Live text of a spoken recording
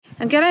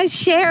I'm going to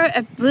share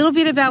a little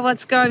bit about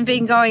what's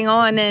been going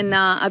on, and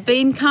I've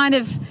been kind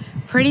of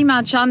pretty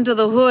much under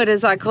the hood,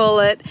 as I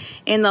call it,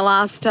 in the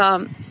last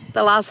 4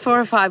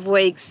 or 5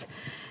 weeks,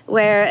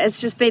 where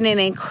it's just been an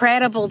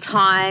incredible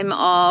time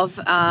of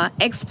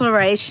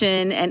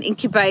exploration and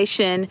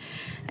incubation,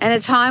 and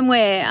a time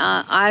where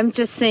I'm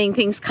just seeing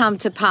things come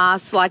to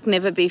pass like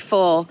never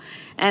before.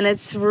 And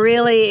it's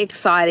really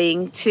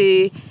exciting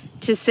to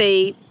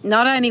see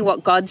not only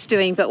what God's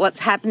doing, but what's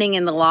happening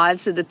in the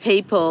lives of the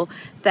people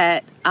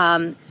that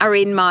are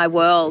in my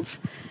world.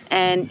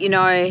 And, you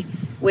know,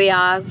 we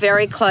are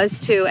very close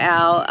to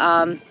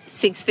our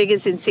 6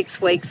 figures in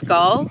 6 weeks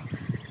goal.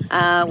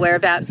 We're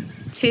about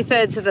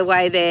 2/3 of the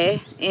way there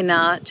in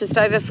just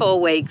over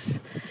 4 weeks.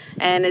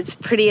 And it's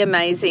pretty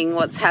amazing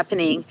what's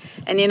happening.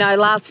 And, you know,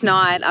 last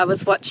night I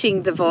was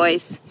watching The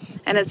Voice,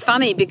 and it's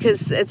funny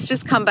because it's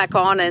just come back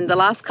on, and the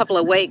last couple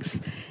of weeks,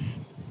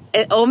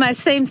 it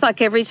almost seems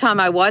like every time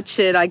I watch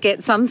it, I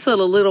get some sort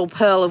of little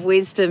pearl of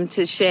wisdom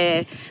to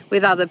share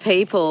with other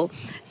people.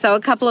 So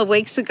a couple of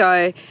weeks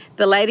ago,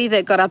 the lady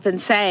that got up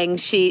and sang,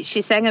 she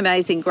sang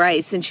Amazing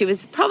Grace, and she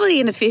was probably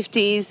in her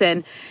 50s,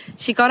 and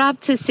she got up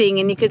to sing,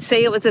 and you could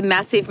see it was a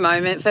massive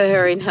moment for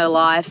her in her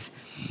life.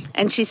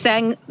 And she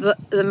sang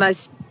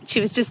she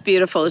was just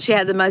beautiful. She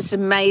had the most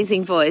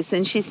amazing voice,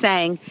 and she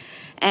sang.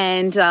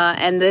 And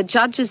the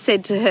judges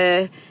said to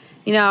her,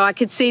 you know, I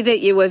could see that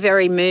you were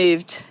very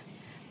moved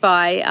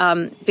by,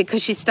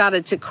 because she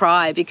started to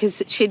cry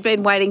because she'd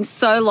been waiting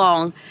so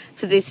long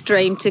for this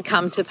dream to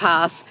come to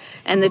pass.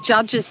 And the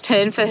judges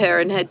turned for her,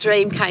 and her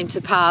dream came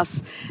to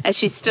pass as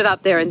she stood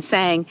up there and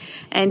sang.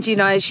 And, you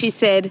know, she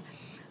said,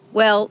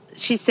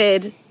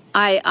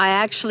 I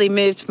actually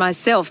moved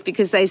myself,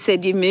 because they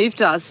said, you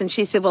moved us. And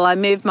she said, well, I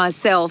moved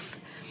myself.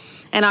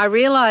 And I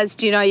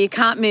realised, you know, you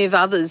can't move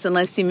others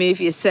unless you move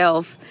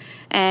yourself.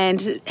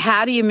 And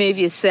how do you move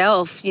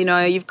yourself? You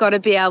know, you've got to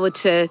be able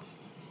to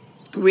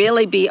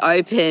really be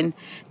open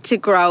to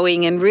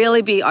growing and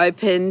really be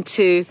open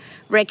to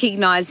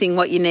recognising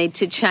what you need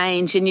to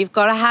change. And you've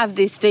got to have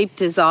this deep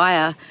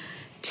desire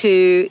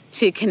to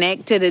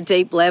connect at a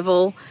deep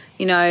level.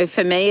 You know,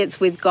 for me, it's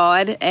with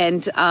God,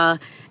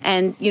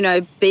 and, you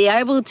know, be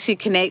able to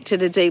connect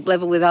at a deep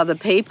level with other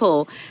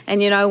people.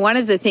 And, you know, one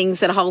of the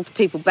things that holds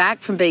people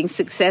back from being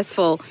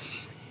successful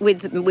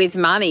with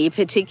money,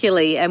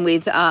 particularly, and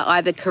with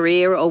either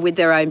career or with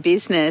their own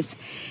business,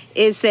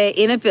 is their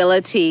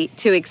inability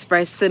to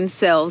express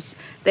themselves,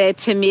 their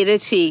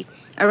timidity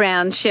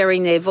around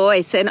sharing their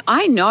voice. And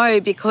I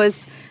know,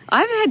 because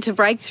I've had to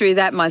break through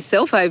that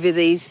myself over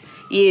these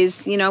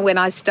years. You know, when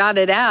I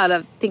started out,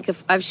 I think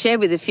I've shared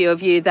with a few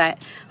of you that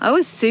I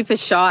was super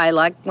shy.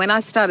 Like when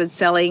I started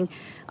selling,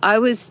 I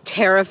was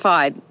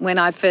terrified. When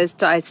I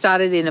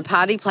started in a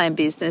party plan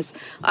business,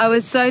 I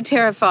was so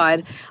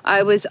terrified.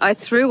 I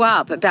threw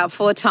up about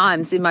 4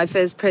 times in my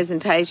first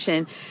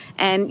presentation.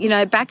 And, you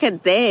know, back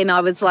at then, I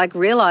was like,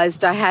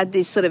 realized I had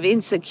this sort of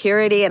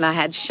insecurity, and I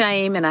had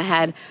shame, and I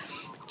had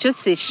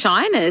just this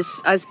shyness,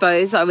 I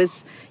suppose. I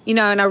was, you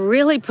know, and I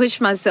really pushed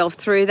myself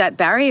through that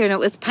barrier, and it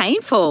was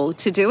painful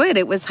to do it.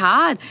 It was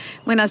hard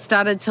when I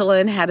started to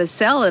learn how to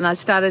sell and I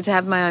started to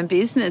have my own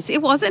business.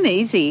 It wasn't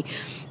easy.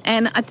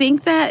 And I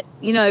think that,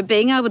 you know,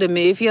 being able to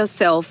move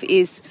yourself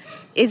is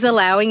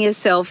allowing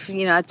yourself,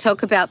 you know, I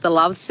talk about the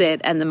love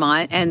set and the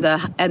mind and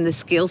the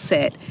skill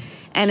set.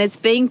 And it's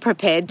being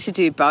prepared to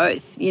do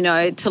both, you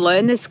know, to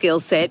learn the skill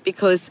set,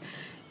 because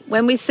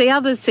when we see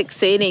others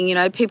succeeding, you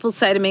know, people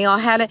say to me, oh,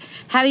 how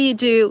do you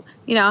do,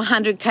 you know,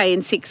 100K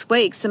in 6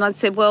 weeks? And I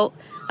said, well,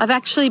 I've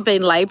actually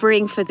been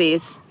labouring for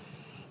this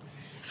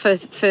for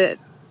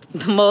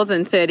more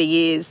than 30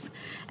 years.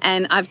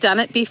 And I've done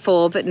it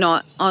before, but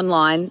not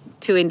online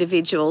to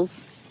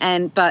individuals.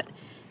 But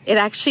it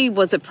actually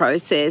was a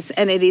process,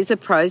 and it is a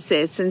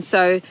process. And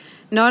so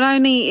not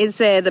only is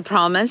there the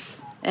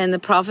promise and the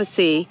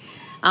prophecy,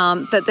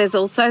 but there's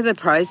also the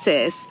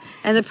process.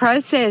 And the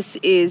process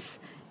is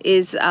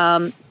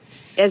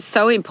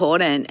so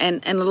important,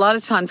 and a lot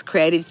of times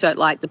creatives don't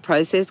like the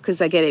process because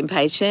they get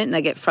impatient and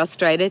they get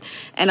frustrated.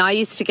 And I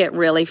used to get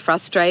really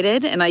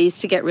frustrated, and I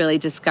used to get really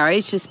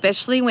discouraged,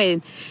 especially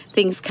when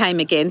things came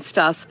against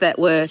us that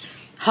were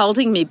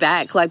holding me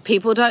back. Like,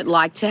 people don't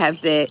like to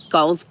have their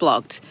goals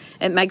blocked.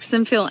 It makes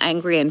them feel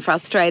angry and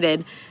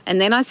frustrated.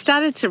 And then I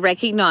started to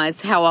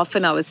recognize how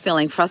often I was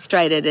feeling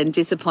frustrated and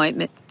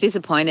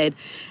disappointed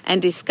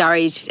and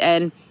discouraged.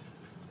 And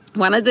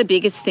one of the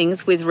biggest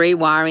things with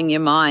rewiring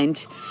your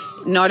mind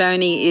not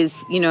only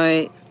is, you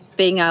know,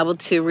 being able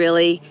to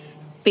really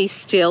be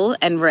still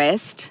and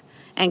rest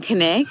and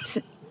connect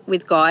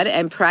with God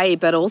and pray,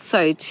 but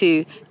also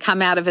to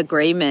come out of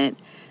agreement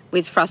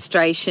with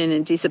frustration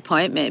and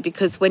disappointment,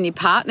 because when you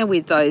partner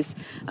with those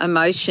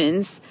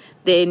emotions,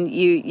 then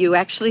you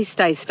actually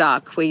stay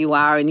stuck where you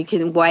are, and you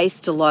can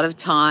waste a lot of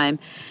time.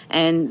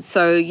 And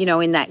so, you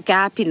know, in that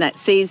gap, in that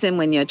season,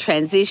 when you're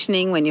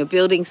transitioning, when you're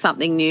building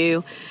something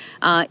new,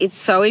 it's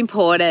so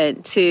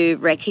important to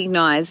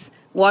recognize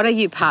what are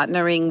you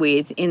partnering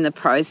with in the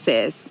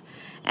process.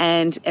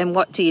 and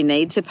what do you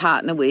need to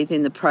partner with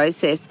in the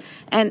process.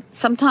 And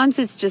sometimes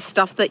it's just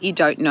stuff that you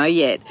don't know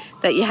yet,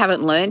 that you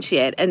haven't learnt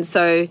yet. And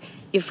so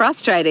you're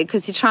frustrated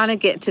because you're trying to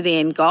get to the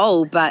end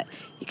goal, but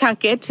you can't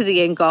get to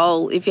the end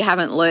goal if you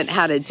haven't learnt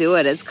how to do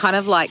it. It's kind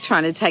of like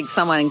trying to take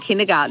someone in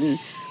kindergarten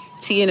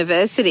to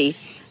university.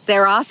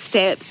 There are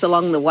steps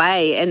along the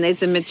way, and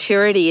there's a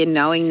maturity in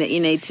knowing that you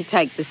need to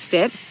take the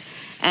steps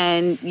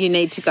and you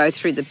need to go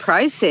through the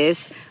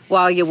process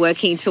while you're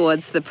working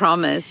towards the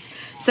promise.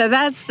 So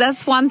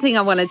that's one thing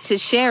I wanted to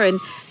share. And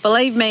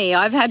believe me,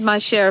 I've had my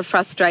share of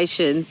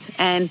frustrations,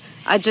 and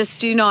I just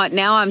do not,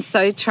 now I'm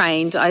so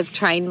trained, I've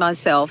trained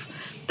myself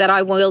that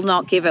I will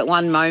not give it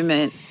one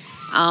moment.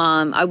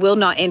 I will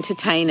not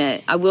entertain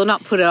it. I will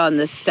not put it on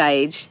the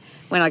stage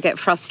when I get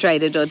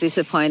frustrated or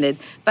disappointed.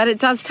 But it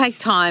does take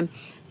time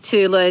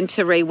to learn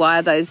to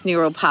rewire those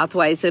neural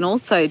pathways, and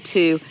also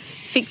to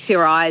fix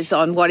your eyes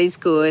on what is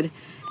good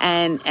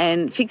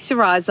and fix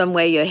your eyes on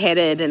where you're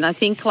headed. And I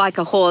think like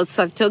a horse,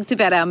 I've talked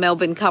about our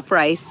Melbourne Cup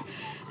race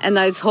and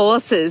those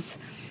horses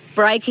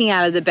breaking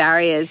out of the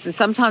barriers. And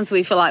sometimes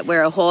we feel like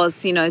we're a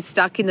horse, you know,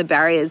 stuck in the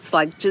barriers,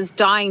 like just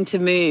dying to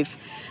move.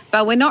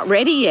 But we're not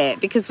ready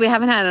yet because we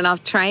haven't had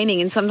enough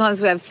training. And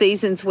sometimes we have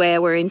seasons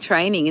where we're in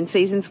training, and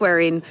seasons where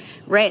we're in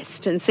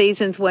rest, and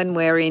seasons when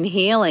we're in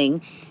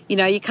healing. You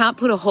know, you can't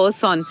put a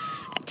horse on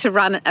to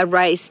run a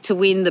race to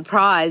win the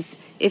prize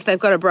if they've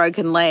got a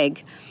broken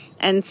leg.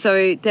 And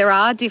so there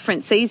are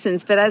different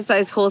seasons, but as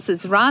those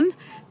horses run,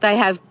 they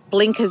have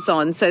blinkers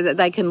on so that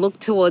they can look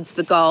towards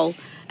the goal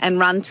and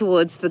run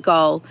towards the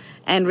goal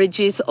and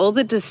reduce all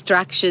the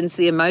distractions,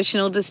 the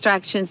emotional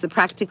distractions, the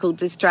practical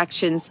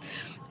distractions.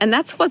 And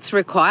that's what's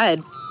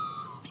required.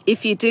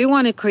 If you do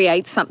want to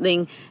create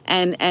something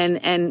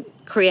and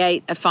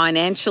create a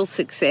financial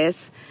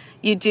success,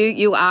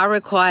 you are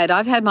required.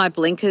 I've had my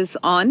blinkers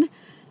on,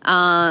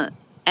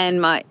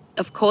 and my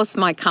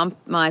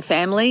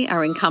family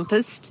are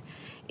encompassed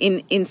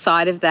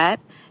inside of that,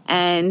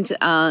 and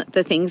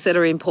the things that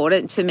are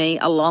important to me,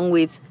 along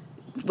with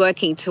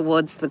working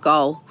towards the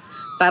goal.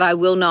 But I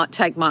will not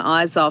take my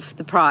eyes off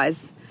the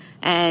prize.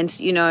 And,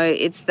 you know,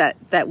 it's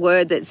that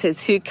word that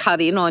says, who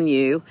cut in on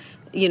you?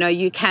 You know,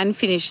 you can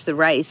finish the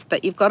race,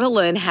 but you've got to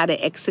learn how to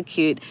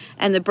execute.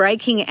 And the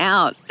breaking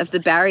out of the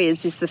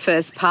barriers is the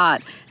first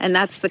part, and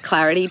that's the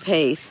clarity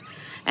piece.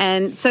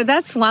 And so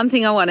that's one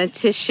thing I wanted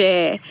to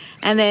share.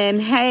 And then,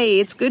 hey,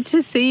 it's good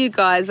to see you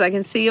guys. I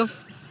can see your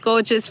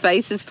gorgeous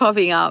faces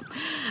popping up.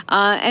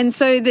 And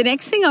so the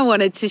next thing I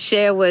wanted to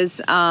share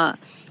was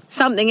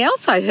something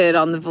else I heard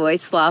on The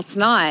Voice last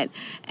night.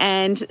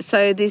 And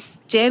so this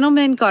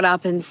gentleman got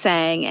up and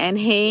sang, and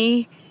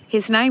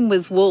his name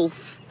was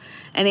Wolf,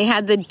 and he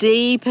had the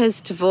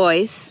deepest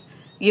voice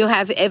you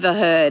have ever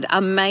heard.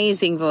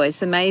 Amazing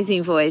voice,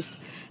 amazing voice.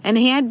 And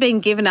he had been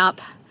given up.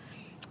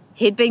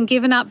 He'd been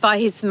given up by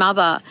his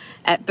mother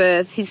at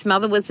birth. His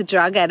mother was a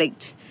drug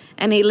addict,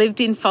 and he lived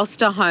in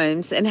foster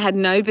homes and had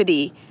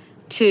nobody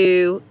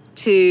to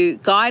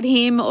guide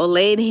him or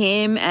lead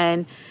him.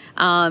 And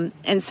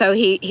so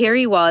here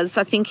he was,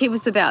 I think he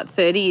was about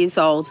 30 years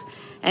old,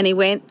 and he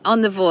went on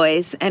The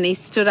Voice, and he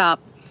stood up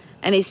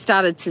and he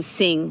started to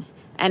sing,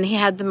 and he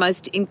had the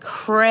most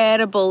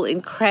incredible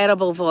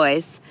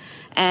voice.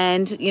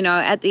 And, you know,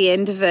 at the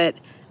end of it,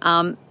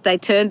 they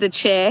turned the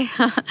chair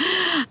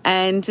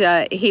and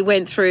he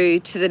went through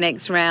to the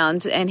next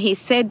round. And he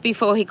said,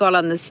 before he got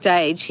on the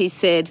stage, he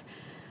said,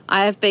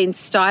 I have been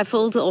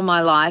stifled all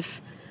my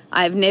life.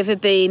 I have never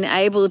been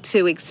able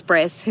to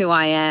express who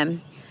I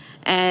am.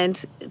 And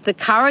the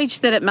courage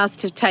that it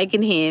must have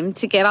taken him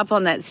to get up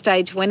on that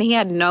stage when he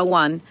had no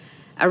one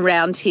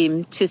around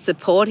him to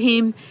support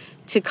him,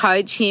 to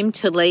coach him,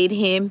 to lead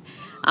him.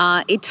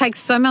 It takes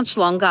so much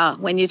longer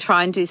when you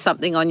try and do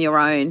something on your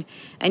own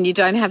and you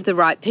don't have the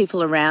right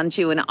people around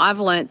you. And I've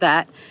learnt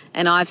that,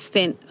 and I've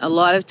spent a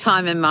lot of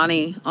time and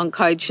money on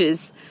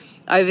coaches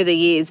over the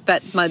years.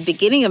 But my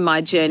beginning of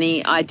my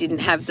journey, I didn't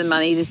have the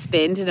money to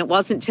spend. And it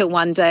wasn't till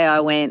one day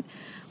I went,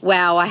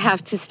 wow, I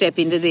have to step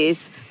into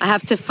this. I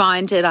have to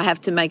find it. I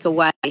have to make a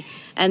way.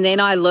 And then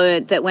I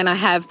learnt that when I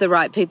have the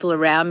right people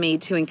around me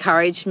to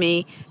encourage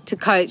me, to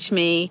coach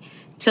me,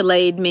 to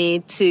lead me,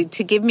 to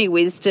give me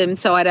wisdom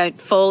so I don't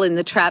fall in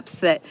the traps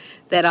that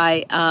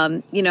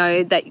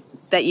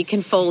you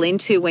can fall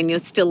into when you're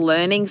still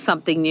learning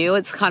something new.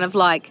 It's kind of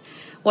like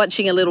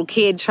watching a little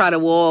kid try to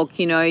walk,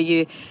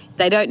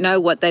 they don't know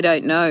what they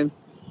don't know.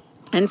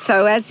 And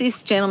so as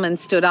this gentleman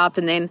stood up,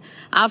 and then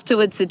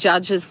afterwards the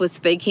judges were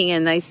speaking,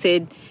 and they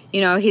said,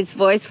 his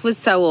voice was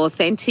so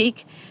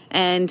authentic.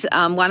 And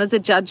one of the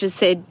judges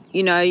said,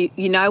 you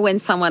know when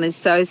someone is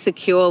so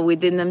secure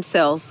within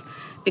themselves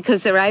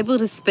because they're able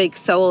to speak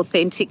so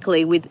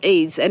authentically with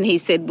ease. And he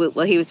said,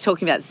 well, he was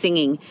talking about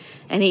singing,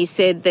 and he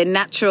said their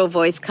natural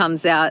voice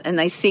comes out and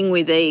they sing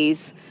with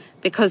ease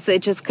because they're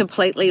just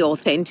completely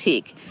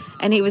authentic.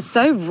 And he was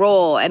so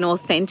raw and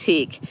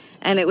authentic,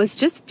 and it was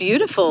just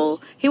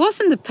beautiful. He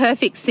wasn't the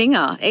perfect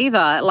singer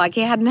either, like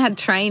he hadn't had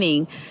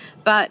training,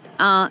 but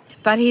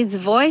his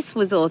voice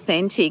was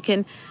authentic.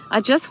 And I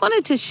just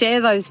wanted to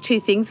share those two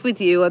things with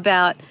you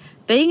about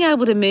being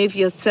able to move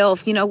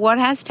yourself, you know, what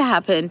has to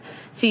happen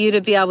for you to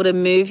be able to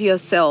move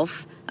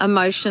yourself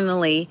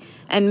emotionally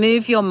and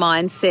move your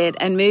mindset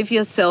and move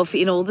yourself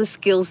in all the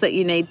skills that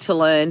you need to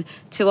learn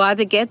to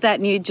either get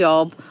that new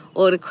job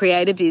or to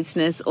create a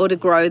business or to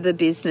grow the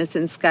business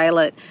and scale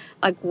it.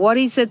 Like, what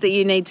is it that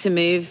you need to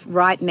move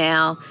right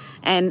now?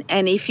 And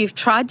if you've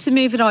tried to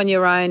move it on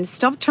your own,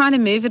 stop trying to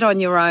move it on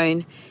your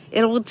own.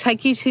 It will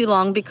take you too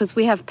long because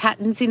we have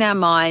patterns in our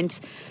mind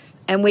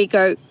and we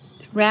go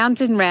round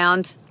and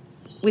round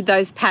with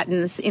those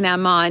patterns in our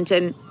mind.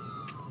 And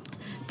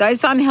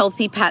those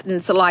unhealthy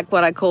patterns are like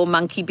what I call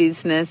monkey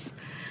business.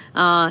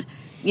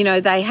 You know,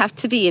 they have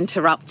to be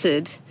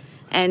interrupted.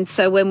 And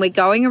so when we're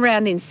going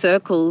around in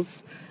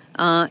circles,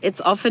 it's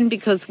often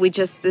because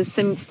there's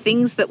some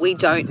things that we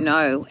don't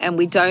know and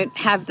we don't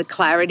have the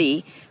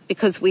clarity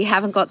because we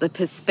haven't got the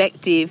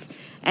perspective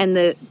and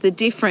the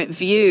different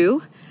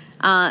view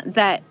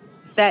that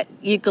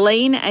you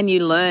glean and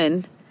you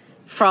learn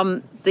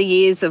from the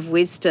years of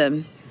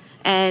wisdom.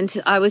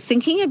 And I was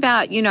thinking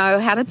about, you know,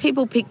 how do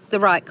people pick the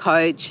right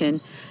coach?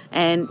 And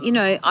you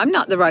know, I'm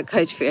not the right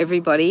coach for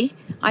everybody.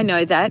 I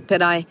know that,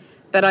 but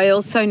I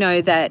also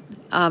know that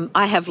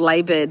I have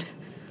laboured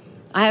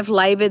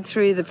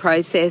through the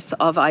process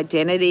of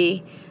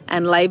identity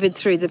and laboured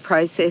through the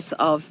process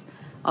of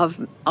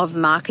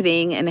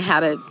marketing and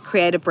how to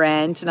create a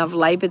brand. And I've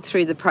laboured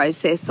through the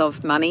process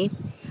of money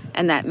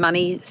and that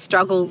money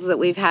struggles that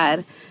we've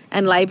had,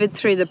 and laboured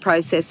through the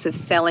process of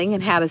selling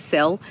and how to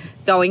sell,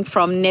 going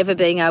from never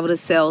being able to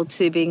sell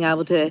to being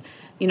able to,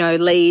 you know,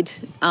 lead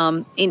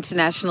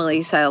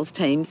internationally sales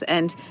teams.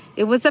 And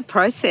it was a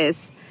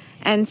process.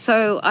 And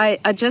so I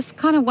just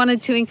kind of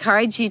wanted to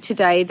encourage you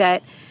today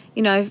that,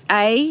 you know,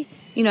 A,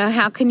 you know,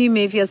 how can you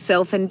move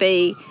yourself? And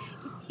B,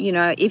 you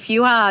know, if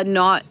you are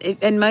not,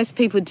 and most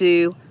people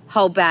do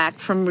hold back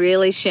from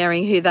really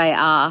sharing who they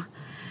are,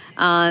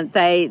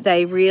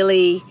 they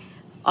really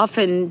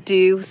often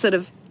do sort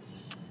of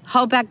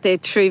hold back their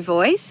true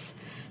voice.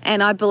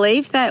 And I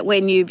believe that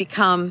when you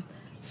become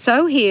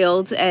so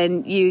healed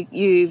and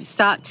you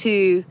start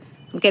to,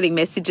 I'm getting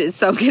messages,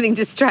 so I'm getting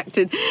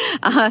distracted.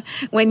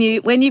 When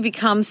you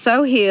become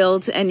so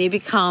healed and you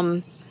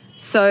become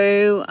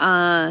so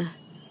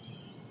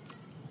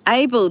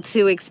able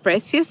to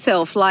express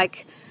yourself,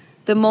 like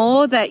the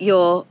more that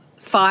your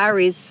fire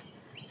is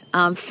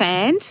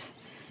fanned,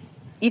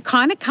 you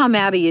kind of come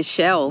out of your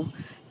shell,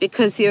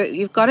 because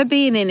you've got to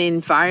be in an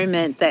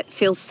environment that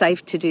feels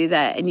safe to do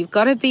that. And you've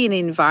got to be in an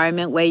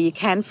environment where you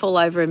can fall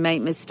over and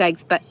make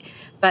mistakes, but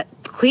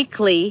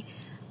quickly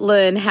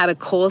learn how to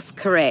course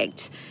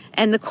correct.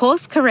 And the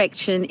course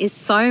correction is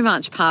so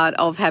much part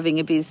of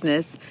having a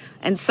business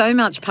and so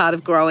much part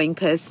of growing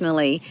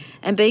personally.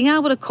 And being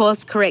able to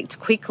course correct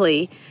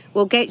quickly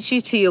will get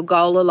you to your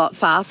goal a lot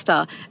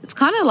faster. It's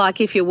kind of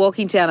like if you're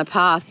walking down a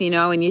path, you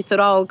know, and you thought,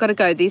 oh, I've got to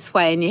go this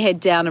way, and you head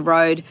down a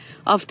road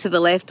off to the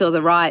left or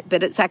the right,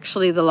 but it's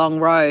actually the long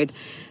road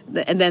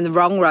and then the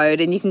wrong road.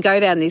 And you can go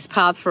down this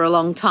path for a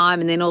long time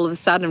and then all of a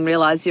sudden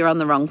realise you're on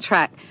the wrong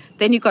track.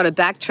 Then you've got to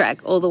backtrack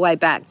all the way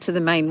back to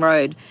the main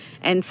road.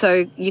 And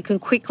so you can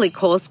quickly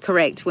course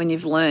correct when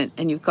you've learnt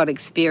and you've got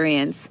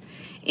experience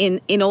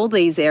in all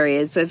these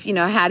areas of, you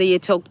know, how do you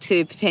talk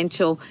to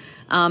potential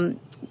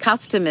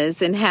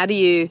customers, and how do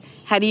you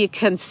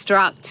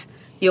construct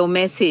your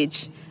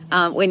message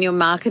when you're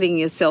marketing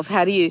yourself?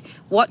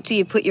 What do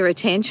you put your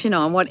attention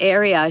on? What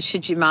area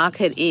should you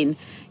market in?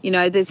 You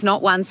know, there's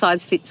not one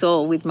size fits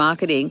all with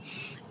marketing.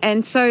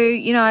 And so,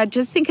 you know, I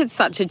just think it's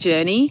such a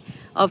journey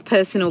of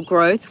personal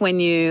growth when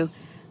you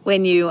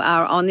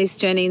are on this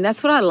journey. And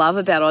that's what I love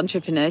about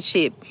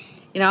entrepreneurship.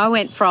 You know, I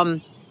went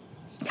from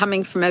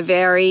coming from a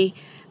very,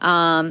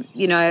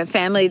 you know,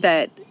 family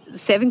that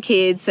 7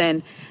 kids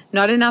and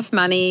not enough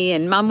money,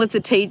 and mum was a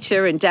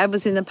teacher and dad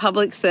was in the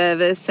public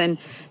service. And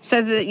so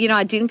that, you know,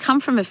 I didn't come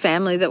from a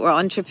family that were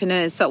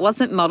entrepreneurs, so it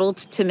wasn't modelled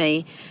to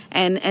me.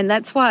 And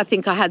that's why I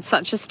think I had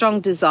such a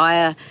strong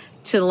desire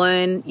to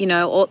learn, you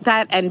know, all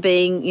that, and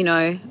being, you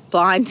know,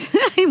 blind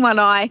in one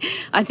eye,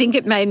 I think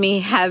it made me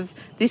have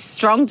this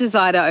strong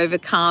desire to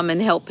overcome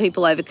and help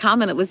people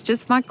overcome. And it was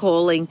just my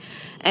calling.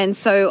 And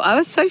so I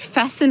was so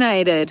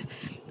fascinated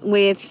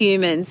with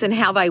humans and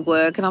how they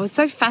work. And I was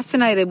so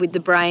fascinated with the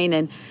brain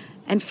and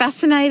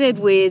fascinated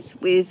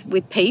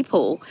with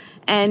people.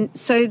 And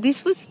so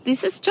this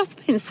has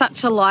just been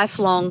such a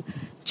lifelong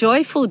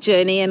joyful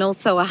journey, and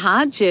also a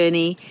hard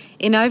journey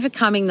in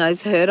overcoming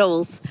those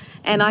hurdles.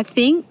 And I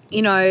think,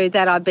 you know,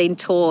 that I've been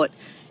taught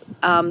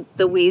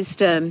the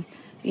wisdom,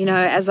 you know,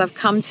 as I've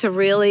come to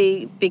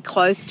really be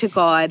close to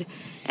God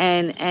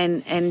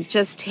and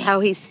just how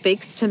he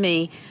speaks to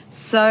me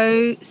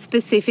so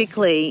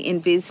specifically in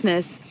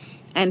business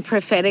and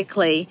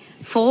prophetically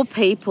for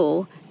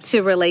people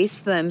to release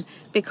them,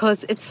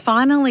 because it's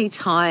finally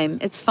time.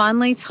 It's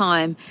finally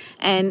time.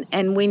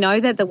 And we know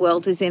that the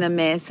world is in a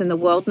mess and the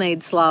world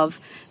needs love.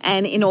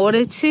 And in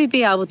order to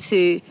be able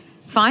to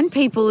find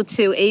people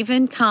to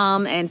even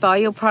come and buy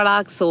your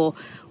products or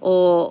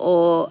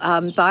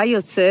buy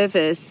your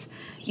service,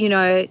 you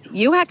know,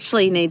 you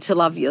actually need to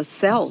love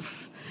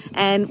yourself.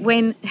 And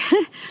when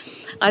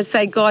I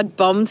say God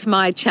bombed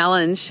my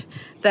challenge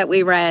that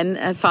we ran,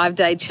 a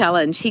 5-day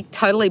challenge, he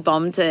totally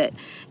bombed it.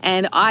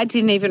 And I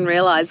didn't even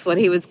realize what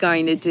he was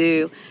going to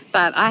do.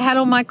 But I had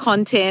all my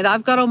content.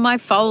 I've got all my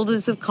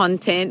folders of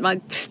content,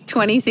 my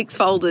 26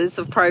 folders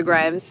of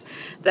programs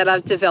that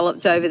I've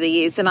developed over the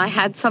years. And I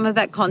had some of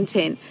that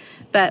content.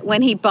 But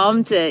when he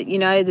bombed it, you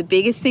know, the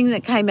biggest thing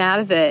that came out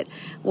of it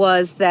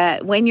was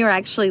that when you're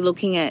actually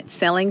looking at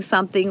selling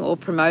something or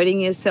promoting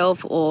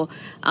yourself or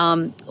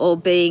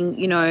being,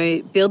 you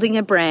know, building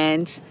a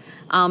brand,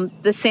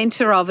 the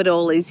center of it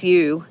all is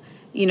you.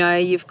 You know,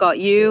 you've got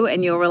you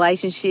and your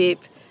relationship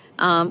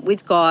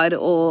with God,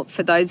 or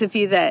for those of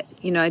you that,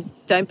 you know,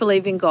 don't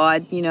believe in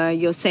God, you know,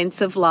 your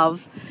sense of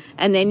love.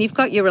 And then you've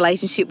got your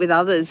relationship with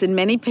others. And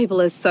many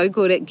people are so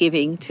good at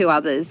giving to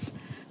others,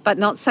 but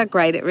not so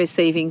great at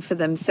receiving for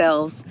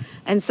themselves.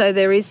 And so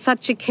there is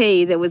such a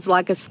key. There was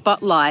like a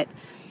spotlight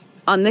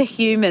on the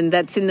human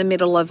that's in the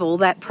middle of all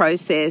that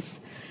process.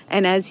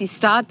 And as you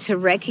start to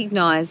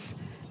recognize,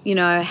 you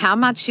know, how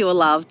much you're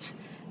loved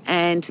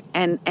and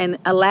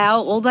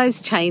allow all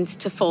those chains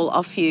to fall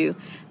off you,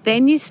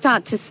 then you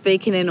start to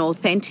speak in an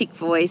authentic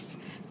voice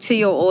to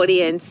your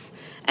audience.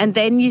 And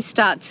then you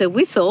start to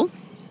whistle.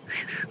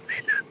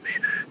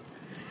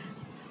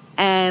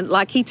 And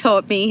like he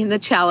taught me in the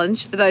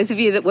challenge, for those of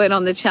you that weren't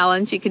on the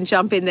challenge, you can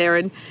jump in there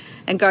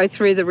and go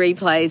through the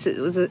replays. It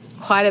was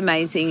quite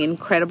amazing,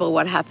 incredible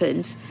what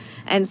happened.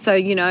 And so,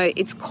 you know,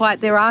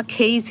 there are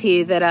keys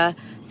here that are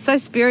so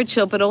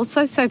spiritual, but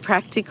also so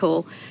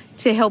practical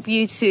to help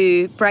you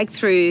to break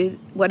through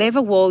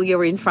whatever wall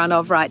you're in front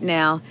of right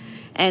now.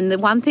 And the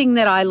one thing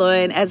that I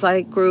learned as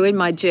I grew in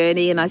my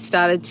journey and I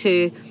started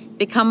to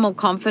become more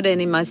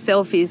confident in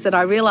myself is that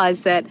I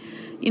realized that,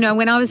 you know,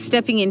 when I was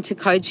stepping into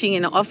coaching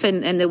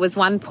and there was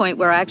one point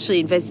where I actually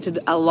invested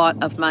a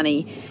lot of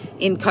money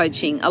in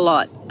coaching, a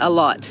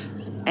lot.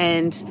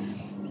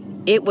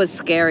 And it was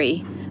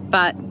scary.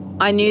 But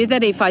I knew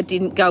that if I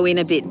didn't go in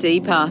a bit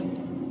deeper,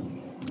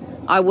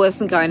 I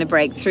wasn't going to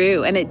break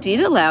through. And it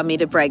did allow me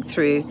to break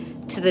through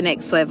to the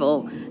next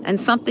level. And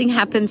something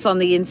happens on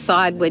the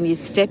inside when you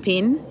step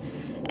in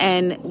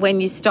and when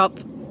you stop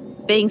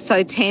being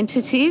so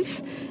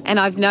tentative. And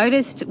I've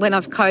noticed when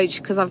I've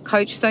coached, because I've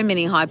coached so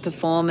many high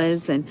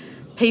performers and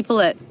people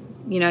at,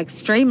 you know,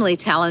 extremely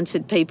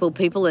talented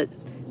people at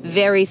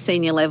very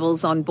senior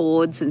levels on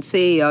boards and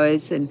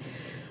CEOs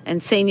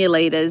and senior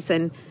leaders.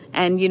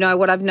 And you know,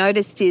 what I've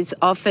noticed is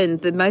often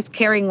the most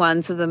caring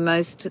ones are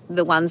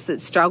the ones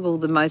that struggle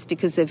the most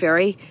because they're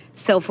very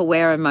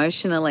self-aware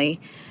emotionally.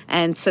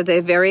 And so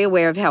they're very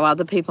aware of how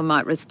other people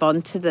might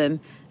respond to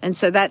them. And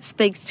so that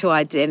speaks to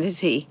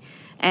identity.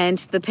 And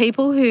the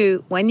people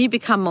who, when you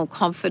become more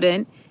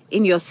confident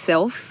in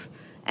yourself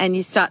and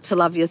you start to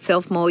love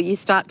yourself more, you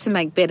start to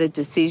make better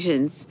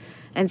decisions.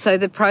 And so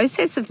the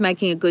process of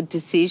making a good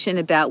decision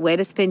about where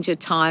to spend your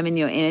time and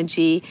your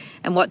energy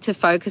and what to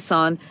focus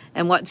on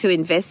and what to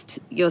invest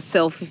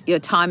yourself, your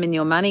time and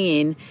your money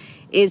in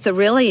is a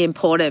really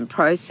important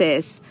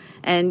process.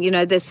 And, you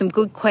know, there's some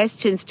good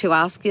questions to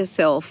ask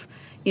yourself.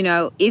 You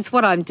know, is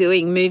what I'm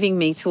doing moving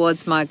me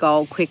towards my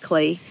goal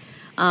quickly?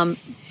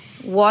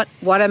 What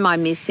am I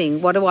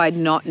missing? What do I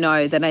not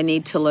know that I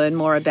need to learn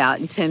more about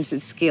in terms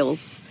of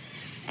skills?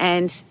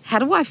 And how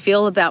do I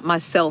feel about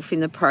myself in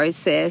the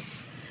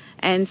process?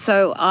 And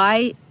so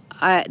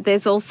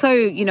there's also,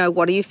 you know,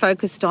 what are you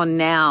focused on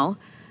now?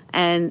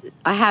 And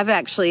I have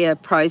actually a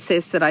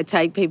process that I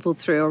take people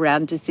through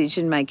around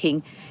decision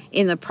making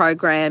in the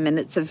program. And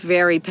it's a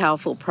very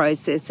powerful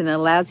process and it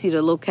allows you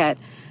to look at,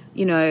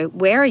 you know,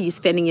 where are you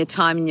spending your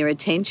time and your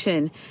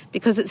attention?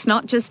 Because it's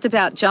not just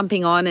about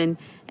jumping on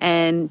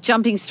and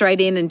jumping straight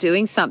in and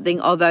doing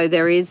something, although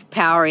there is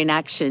power in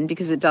action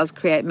because it does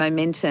create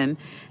momentum.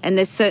 And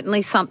there's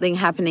certainly something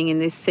happening in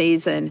this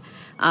season,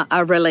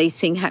 a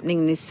releasing happening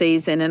in this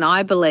season. And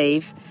I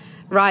believe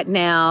right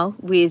now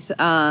with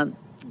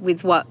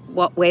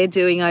what we're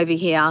doing over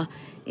here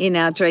in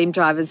our Dream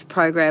Drivers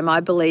program, I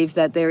believe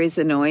that there is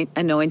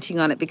anointing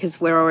on it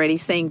because we're already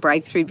seeing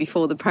breakthrough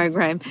before the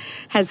program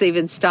has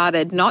even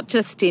started, not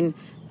just in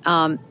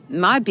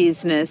my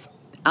business,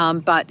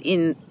 but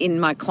in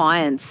my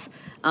clients'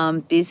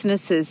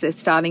 businesses. They're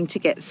starting to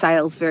get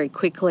sales very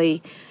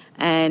quickly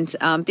and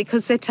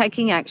because they're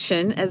taking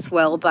action as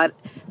well, but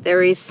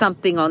there is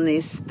something on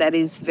this that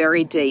is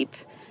very deep.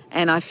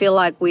 And I feel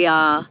like we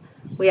are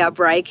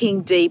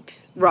breaking deep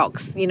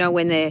rocks, you know,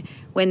 when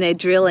they're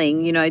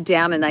drilling, you know,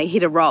 down and they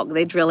hit a rock,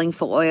 they're drilling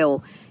for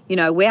oil. You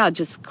know,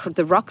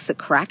 the rocks are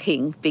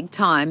cracking big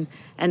time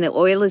and the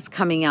oil is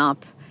coming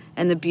up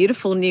and the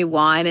beautiful new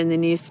wine and the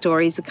new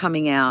stories are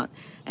coming out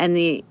and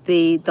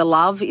the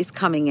love is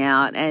coming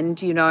out.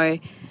 And, you know,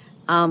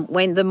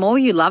 when the more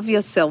you love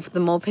yourself, the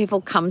more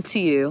people come to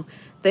you,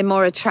 they're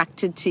more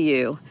attracted to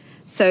you.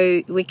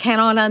 So we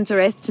cannot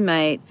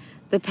underestimate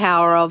the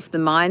power of the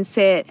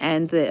mindset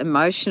and the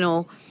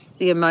emotional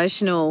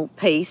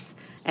piece,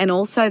 and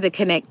also the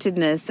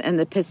connectedness and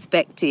the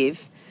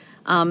perspective,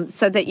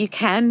 so that you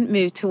can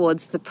move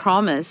towards the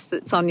promise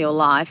that's on your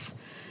life.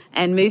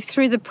 and move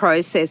through the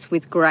process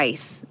with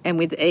grace and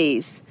with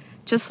ease,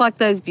 just like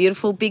those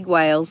beautiful big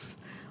whales,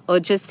 or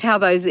just how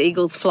those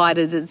eagles fly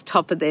to the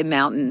top of their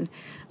mountain.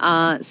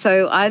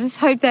 So I just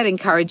hope that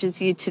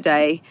encourages you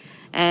today.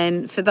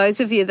 And for those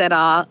of you that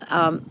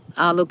are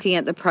looking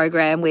at the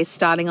program, we're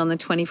starting on the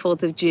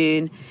 24th of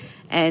June.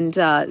 And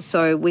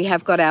so we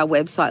have got our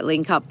website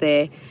link up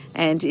there.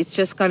 And it's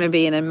just going to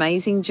be an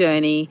amazing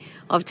journey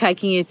of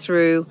taking you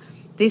through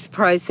this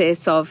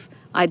process of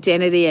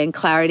identity and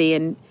clarity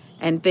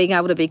and being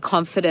able to be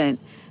confident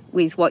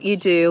with what you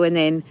do, and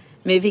then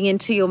moving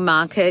into your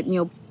market and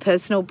your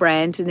personal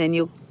brand, and then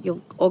your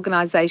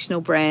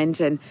organisational brand,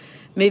 and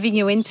moving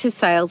you into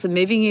sales and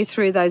moving you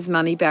through those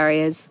money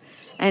barriers,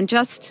 and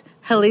just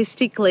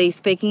holistically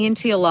speaking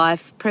into your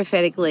life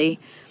prophetically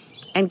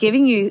and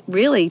giving you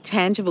really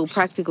tangible,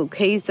 practical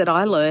keys that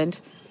I learned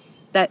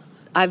that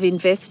I've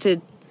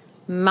invested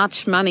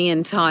much money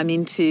and time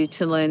into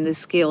to learn the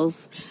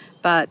skills.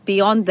 But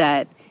beyond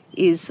that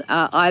is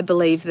I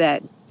believe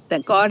that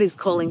God is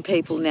calling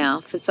people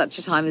now for such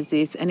a time as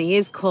this, and he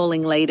is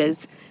calling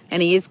leaders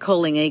and he is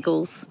calling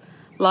eagles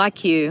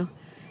like you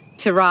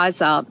to rise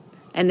up,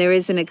 and there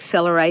is an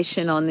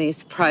acceleration on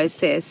this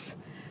process.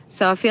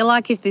 So I feel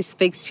like if this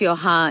speaks to your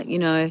heart,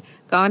 go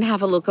and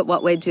have a look at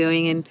what we're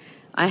doing. And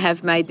I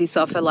have made this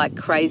offer like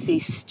crazy,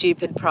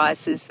 stupid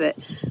prices that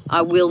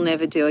I will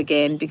never do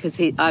again, because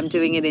I'm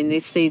doing it in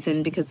this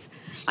season because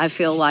I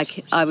feel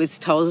like I was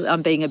told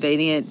I'm being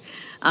obedient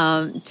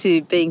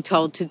to being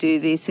told to do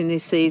this in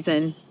this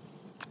season.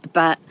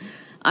 But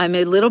I'm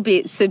a little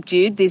bit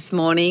subdued this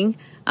morning.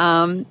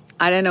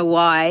 I don't know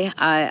why.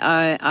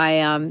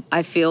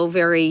 I feel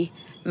very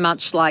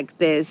much like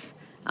there's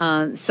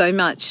so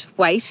much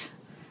weight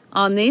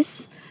on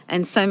this,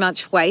 and so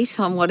much weight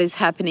on what is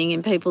happening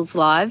in people's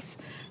lives.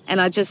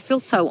 And I just feel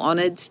so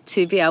honoured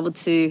to be able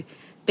to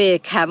be a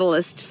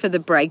catalyst for the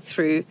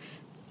breakthrough.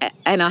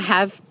 And I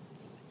have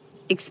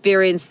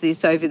experienced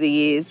this over the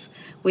years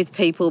with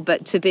people,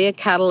 but to be a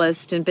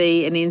catalyst and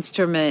be an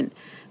instrument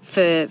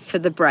for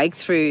the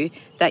breakthrough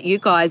that you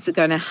guys are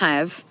going to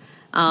have,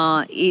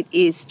 it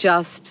is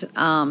just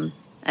an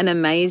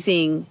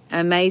amazing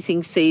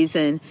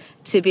season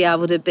to be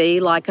able to be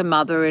like a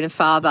mother and a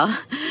father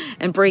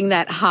and bring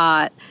that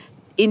heart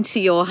into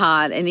your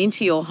heart and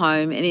into your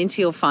home and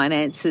into your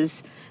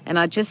finances. And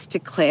I just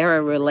declare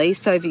a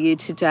release over you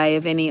today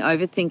of any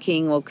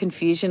overthinking or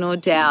confusion or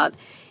doubt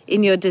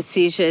in your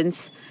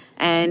decisions.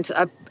 And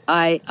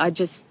I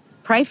just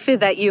pray for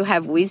that you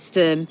have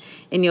wisdom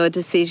in your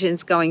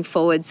decisions going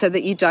forward, so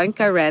that you don't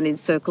go around in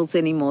circles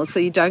anymore, so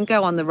you don't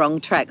go on the wrong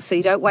track, so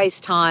you don't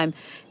waste time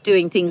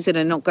doing things that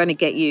are not going to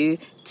get you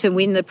to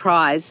win the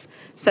prize,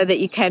 so that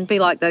you can be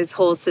like those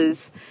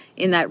horses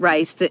in that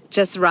race that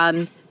just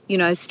run,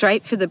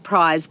 straight for the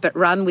prize, but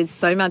run with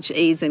so much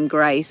ease and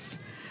grace.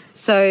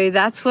 So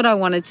that's what I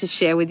wanted to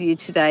share with you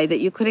today, that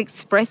you could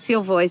express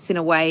your voice in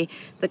a way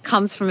that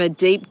comes from a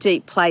deep,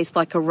 deep place,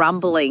 like a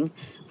rumbling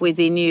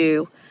within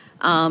you,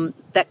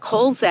 that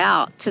calls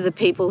out to the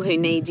people who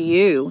need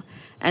you,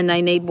 and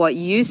they need what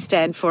you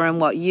stand for and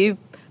what you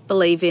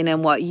believe in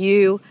and what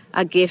you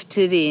are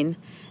gifted in.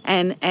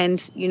 And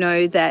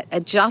that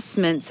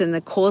adjustments and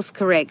the course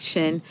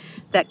correction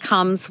that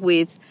comes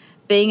with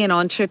being an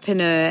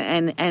entrepreneur,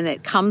 and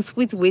it comes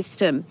with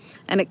wisdom,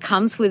 and it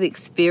comes with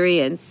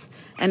experience,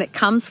 and it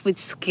comes with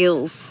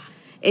skills.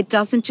 It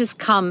doesn't just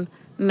come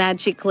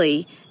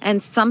magically.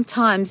 And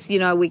sometimes,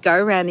 we go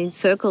around in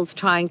circles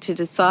trying to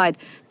decide,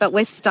 but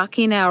we're stuck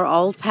in our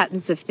old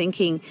patterns of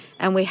thinking,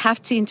 and we have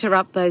to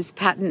interrupt those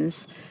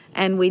patterns.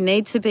 And we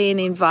need to be in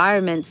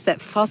environments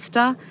that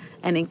foster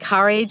and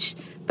encourage,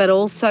 but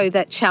also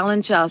that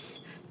challenge us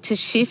to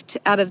shift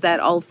out of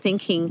that old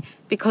thinking,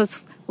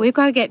 because we've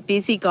got to get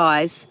busy,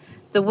 guys.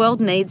 The world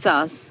needs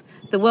us.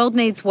 The world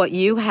needs what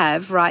you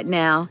have right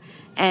now.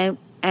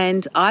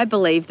 And I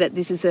believe that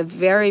this is a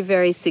very,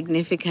 very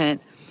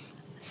significant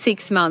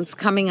 6 months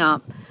coming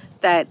up,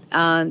 that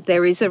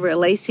there is a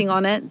releasing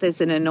on it.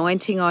 There's an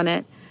anointing on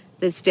it.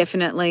 There's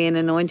definitely an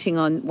anointing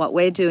on what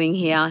we're doing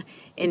here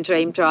in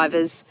Dream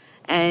Drivers.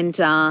 And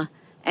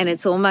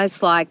it's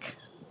almost like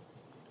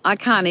I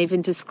can't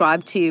even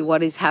describe to you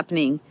what is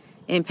happening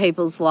in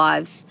people's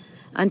lives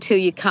until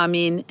you come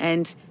in,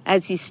 and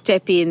as you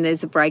step in,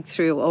 there's a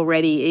breakthrough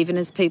already, even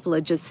as people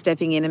are just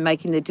stepping in and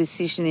making the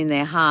decision in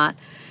their heart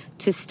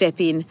to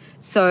step in.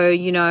 So,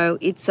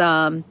 it's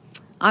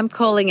I'm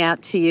calling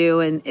out to you,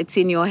 and it's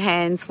in your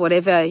hands,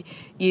 whatever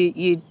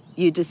you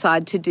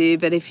decide to do.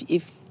 But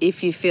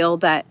if you feel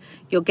that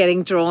you're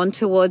getting drawn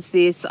towards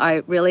this,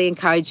 I really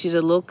encourage you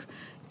to look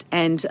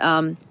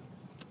and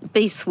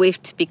be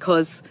swift,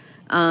 because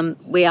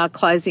we are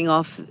closing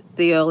off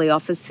the early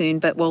offer soon,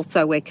 but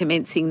also we're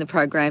commencing the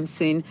program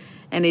soon,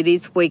 and it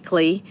is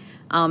weekly.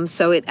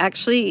 So it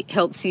actually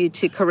helps you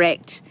to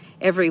correct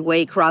every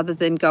week rather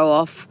than go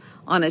off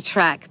on a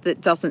track that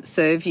doesn't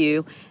serve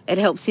you. It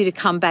helps you to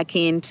come back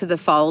into the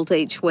fold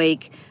each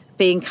week,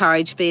 be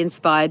encouraged, be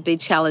inspired, be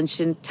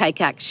challenged, and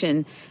take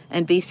action,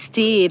 and be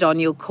steered on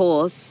your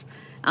course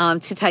to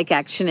take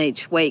action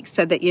each week,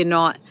 so that you're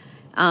not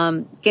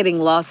getting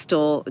lost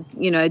or,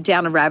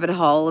 down a rabbit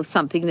hole of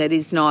something that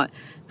is not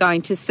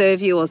going to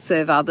serve you or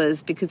serve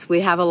others, because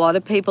we have a lot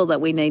of people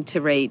that we need to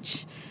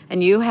reach.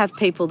 And you have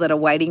people that are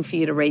waiting for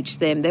you to reach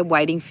them. They're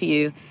waiting for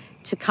you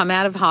to come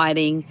out of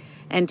hiding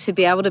and to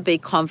be able to be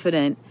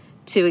confident,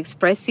 to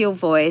express your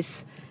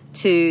voice,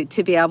 to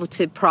be able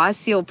to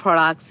price your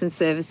products and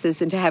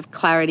services, and to have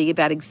clarity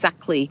about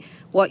exactly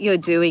what you're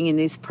doing in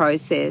this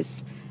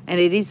process. And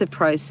it is a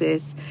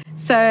process.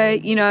 So,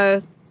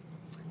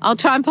 I'll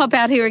try and pop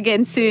out here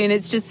again soon.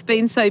 It's just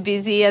been so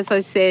busy, as I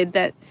said,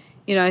 that,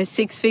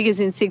 6 figures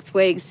in 6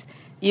 weeks,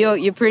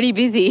 you're pretty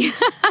busy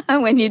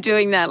when you're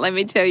doing that, let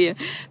me tell you.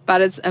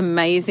 But it's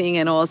amazing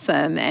and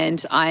awesome.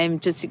 And I'm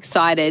just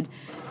excited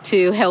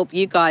to help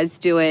you guys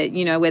do it,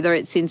 whether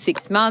it's in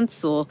 6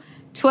 months or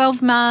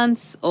 12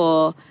 months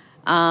or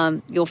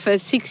your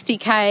first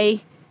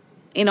 60K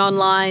in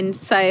online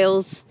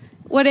sales,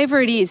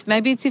 whatever it is.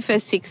 Maybe it's your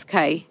first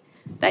 6K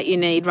that you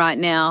need right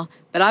now.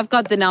 But I've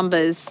got the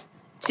numbers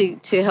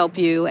to help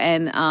you.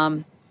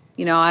 And,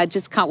 I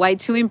just can't wait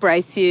to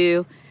embrace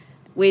you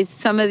with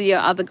some of the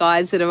other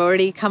guys that have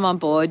already come on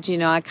board.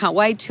 I can't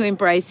wait to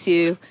embrace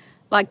you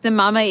like the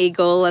mama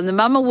eagle and the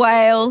mama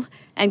whale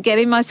and get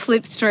in my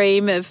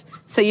slipstream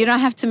so you don't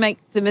have to make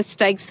the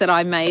mistakes that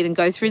I made and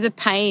go through the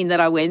pain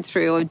that I went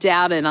through of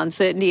doubt and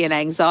uncertainty and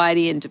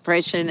anxiety and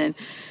depression and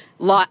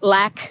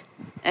lack.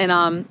 And,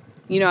 I'm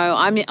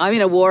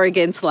in a war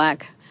against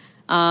lack,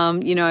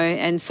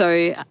 and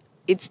so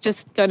it's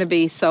just going to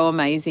be so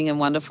amazing and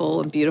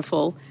wonderful and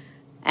beautiful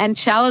and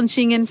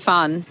challenging and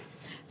fun.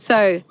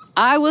 So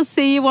I will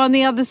see you on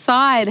the other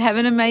side. Have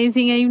an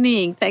amazing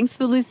evening. Thanks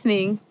for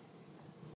listening.